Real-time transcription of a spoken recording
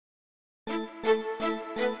Hi,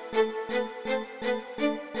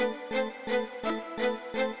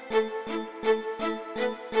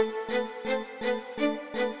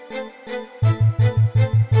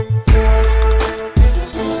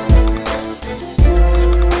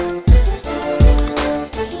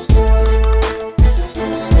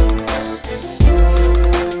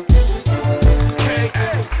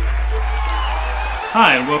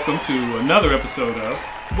 and welcome to another episode of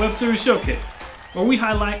Web Series Showcase, where we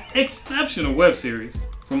highlight exceptional web series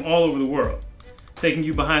from all over the world, taking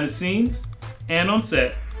you behind the scenes and on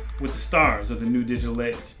set with the stars of the new digital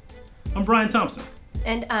age. I'm Brian Thompson.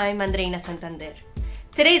 And I'm Andreina Santander.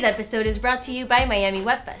 Today's episode is brought to you by Miami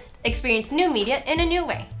Web Fest. Experience new media in a new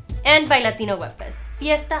way. And by Latino Web Fest.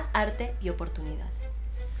 Fiesta, Arte y Oportunidad.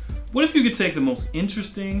 What if you could take the most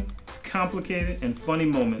interesting, complicated, and funny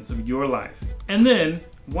moments of your life and then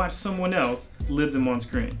watch someone else live them on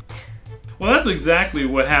screen? Well, that's exactly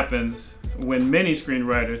what happens when many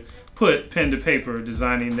screenwriters put pen to paper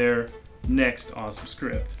designing their next awesome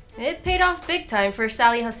script. It paid off big time for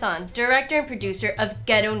Sally Hassan, director and producer of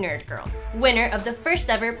Ghetto Nerd Girl, winner of the first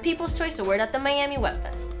ever People's Choice Award at the Miami Web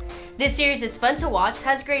Fest. This series is fun to watch,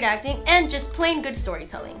 has great acting, and just plain good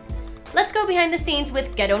storytelling. Let's go behind the scenes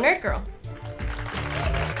with Ghetto Nerd Girl.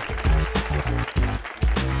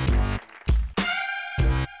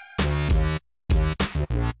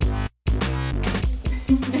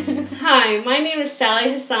 Hi, my name is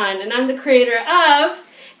Sally Hassan, and I'm the creator of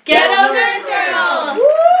Ghetto Nerd Girl!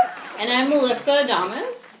 Woo! And I'm Melissa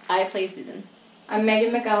Adamas. I play Susan. I'm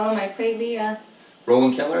Megan McCallum. I play Leah.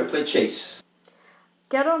 Roland Keller. I play Chase.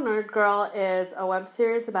 Ghetto Nerd Girl is a web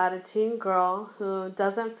series about a teen girl who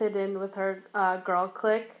doesn't fit in with her girl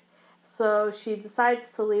clique, so she decides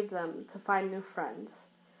to leave them to find new friends.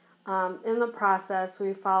 In the process,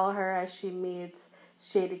 we follow her as she meets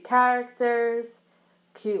shady characters,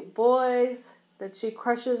 cute boys that she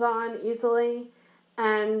crushes on easily,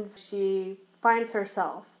 and she finds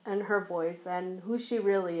herself and her voice and who she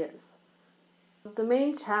really is. The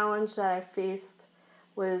main challenge that I faced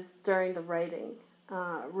was during the writing,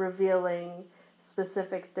 revealing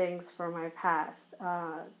specific things from my past.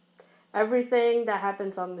 Everything that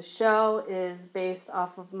happens on the show is based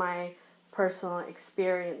off of my personal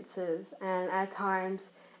experiences, and at times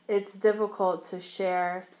it's difficult to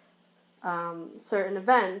share certain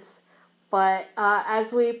events, but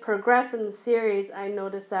as we progress in the series, I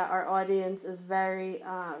noticed that our audience is very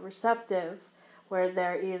receptive, where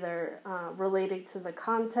they're either relating to the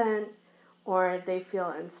content or they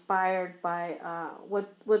feel inspired by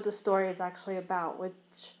what the story is actually about,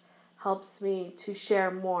 which helps me to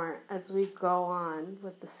share more as we go on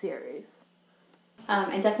with the series.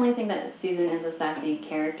 I definitely think that Susan is a sassy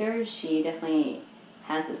character. She definitely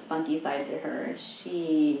has a spunky side to her.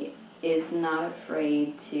 She is not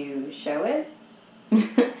afraid to show it.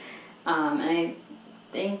 And I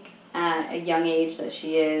think at a young age that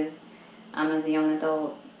she is, as a young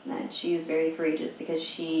adult, that she is very courageous because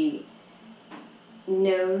she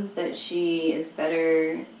knows that she is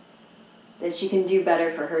better, that she can do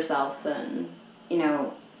better for herself than,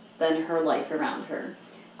 than her life around her.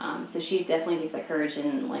 So she definitely takes that courage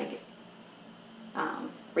in,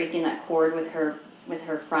 breaking that cord with her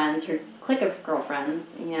friends, her clique of girlfriends,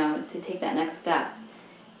 to take that next step.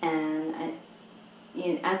 And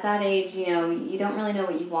at that age, you don't really know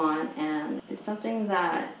what you want, and it's something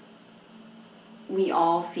that we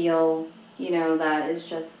all feel, that is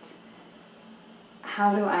just,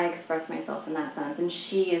 how do I express myself in that sense? And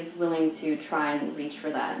she is willing to try and reach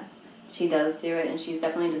for that. She does do it, and she's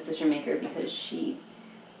definitely a decision maker because she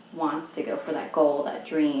wants to go for that goal, that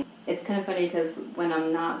dream. It's kind of funny because when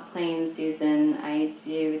I'm not playing Susan, I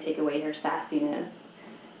do take away her sassiness,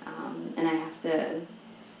 and I have to,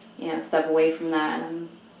 step away from that, and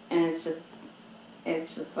it's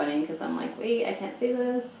just funny because I'm like, wait, I can't say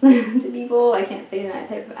this to people. I can't say that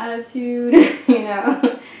type of attitude,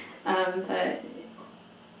 but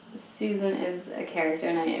Susan is a character,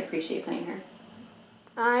 and I appreciate playing her.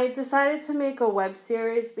 I decided to make a web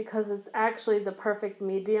series because it's actually the perfect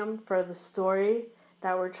medium for the story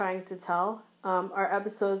that we're trying to tell. Our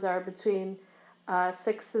episodes are between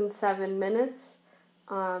 6 and 7 minutes.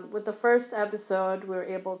 With the first episode, we were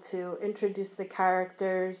able to introduce the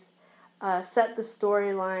characters, set the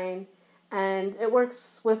storyline, and it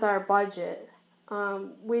works with our budget.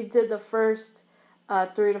 We did the first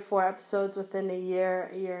 3 to 4 episodes within a year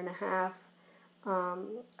and a half.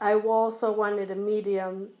 I also wanted a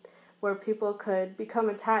medium where people could become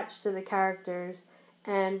attached to the characters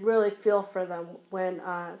and really feel for them when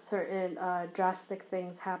certain drastic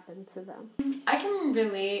things happen to them. I can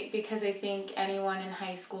relate because I think anyone in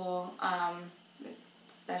high school,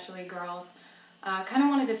 especially girls, kind of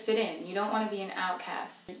wanted to fit in. You don't want to be an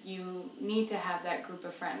outcast. You need to have that group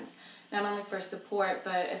of friends, not only for support,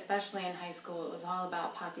 but especially in high school, it was all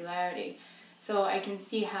about popularity. So I can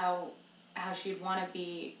see how she'd want to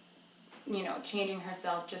be, you know, changing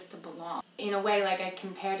herself just to belong. In a way, like, I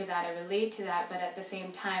compare to that, I relate to that, but at the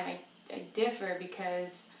same time, I differ because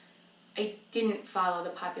I didn't follow the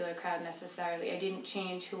popular crowd necessarily. I didn't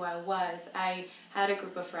change who I was. I had a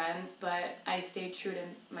group of friends, but I stayed true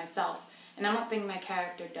to myself. And I don't think my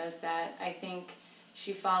character does that. I think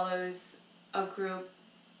she follows a group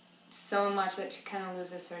so much that she kind of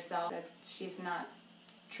loses herself, that she's not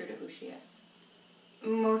true to who she is.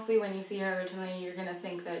 Mostly when you see her originally, you're going to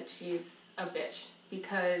think that she's a bitch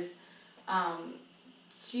because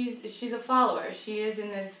she's a follower. She is in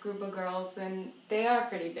this group of girls and they are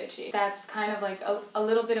pretty bitchy. That's kind of like a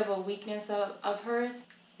little bit of a weakness of hers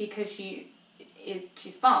because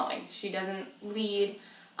she's following. She doesn't lead.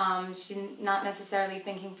 She's not necessarily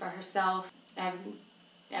thinking for herself.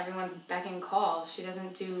 Everyone's beck and call. She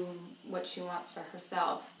doesn't do what she wants for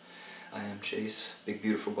herself. I am Chase, big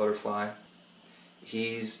beautiful butterfly.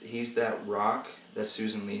 He's that rock that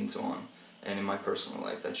Susan leans on, and in my personal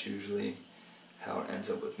life, that's usually how it ends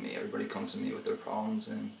up with me. Everybody comes to me with their problems,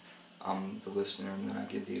 and I'm the listener, and then I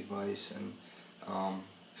give the advice and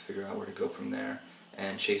figure out where to go from there.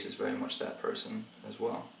 And Chase is very much that person as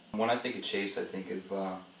well. When I think of Chase, I think of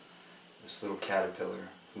this little caterpillar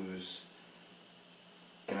who's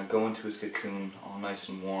gonna go into his cocoon all nice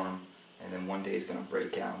and warm, and then one day he's gonna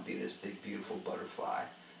break out and be this big beautiful butterfly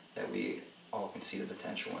that we all can see the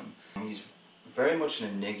potential in. He's very much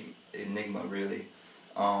an enigma really,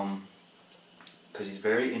 because he's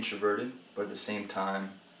very introverted, but at the same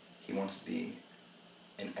time he wants to be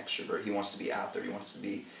an extrovert. He wants to be out there. He wants to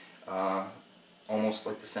be almost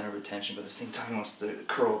like the center of attention, but at the same time he wants to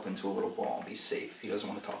curl up into a little ball and be safe. He doesn't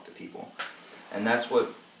want to talk to people. And that's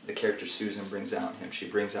what the character Susan brings out in him. She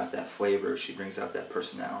brings out that flavor. She brings out that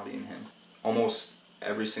personality in him. Almost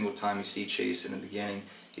every single time you see Chase in the beginning,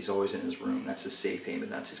 he's always in his room. That's his safe haven.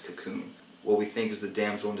 That's his cocoon. What we think is the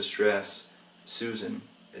damsel in distress, Susan,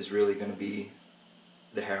 is really going to be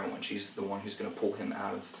the heroine. She's the one who's going to pull him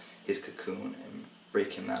out of his cocoon and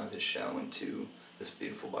break him out of his shell into this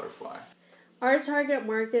beautiful butterfly. Our target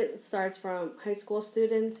market starts from high school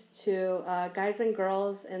students to guys and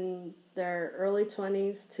girls in their early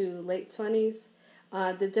 20s to late 20s.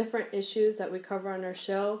 The different issues that we cover on our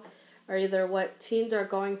show are either what teens are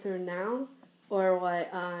going through now or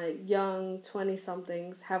what young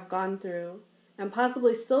 20-somethings have gone through and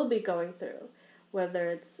possibly still be going through, whether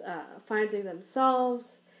it's finding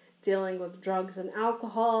themselves, dealing with drugs and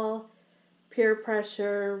alcohol, peer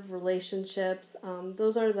pressure, relationships.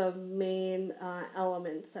 Those are the main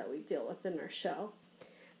elements that we deal with in our show.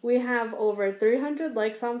 We have over 300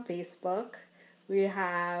 likes on Facebook. We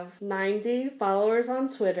have 90 followers on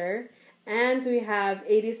Twitter. And we have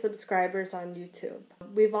 80 subscribers on YouTube.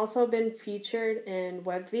 We've also been featured in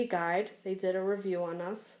WebV Guide. They did a review on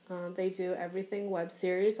us. They do everything web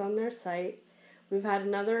series on their site. We've had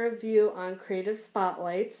another review on Creative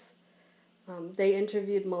Spotlights. They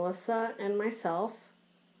interviewed Melissa and myself.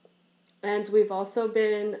 And we've also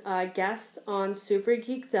been a guest on Super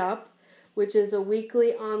Geeked Up, which is a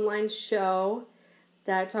weekly online show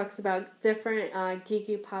that talks about different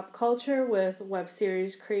geeky pop culture with web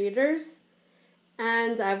series creators.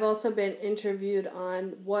 And I've also been interviewed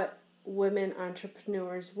on What Women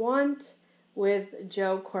Entrepreneurs Want with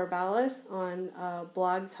Joe Corballis on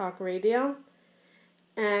Blog Talk Radio.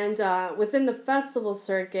 And within the festival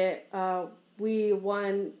circuit, we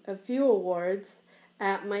won a few awards.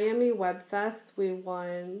 At Miami Web Fest, we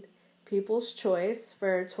won People's Choice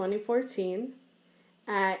for 2014.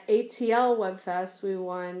 At ATL Webfest, we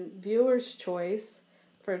won Viewer's Choice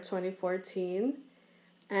for 2014.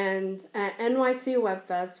 And at NYC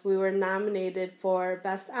Webfest, we were nominated for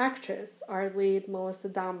Best Actress. Our lead, Melissa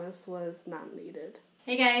Damas, was nominated.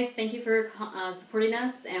 Hey guys, thank you for supporting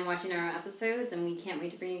us and watching our episodes, and we can't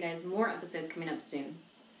wait to bring you guys more episodes coming up soon.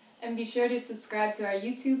 And be sure to subscribe to our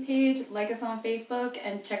YouTube page, like us on Facebook,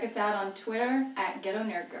 and check us out on Twitter at Ghetto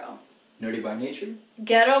Nerd Girl. Nerdy by nature.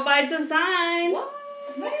 Ghetto by design. What?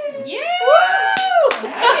 Yeah! Woo!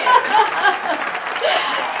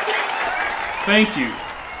 Thank you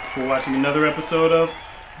for watching another episode of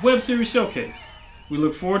Web Series Showcase. We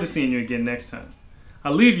look forward to seeing you again next time.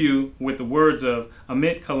 I'll leave you with the words of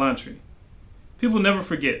Amit Kalantri. People never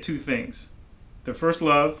forget two things: their first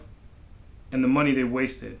love and the money they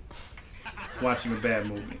wasted watching a bad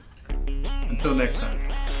movie. Until next time.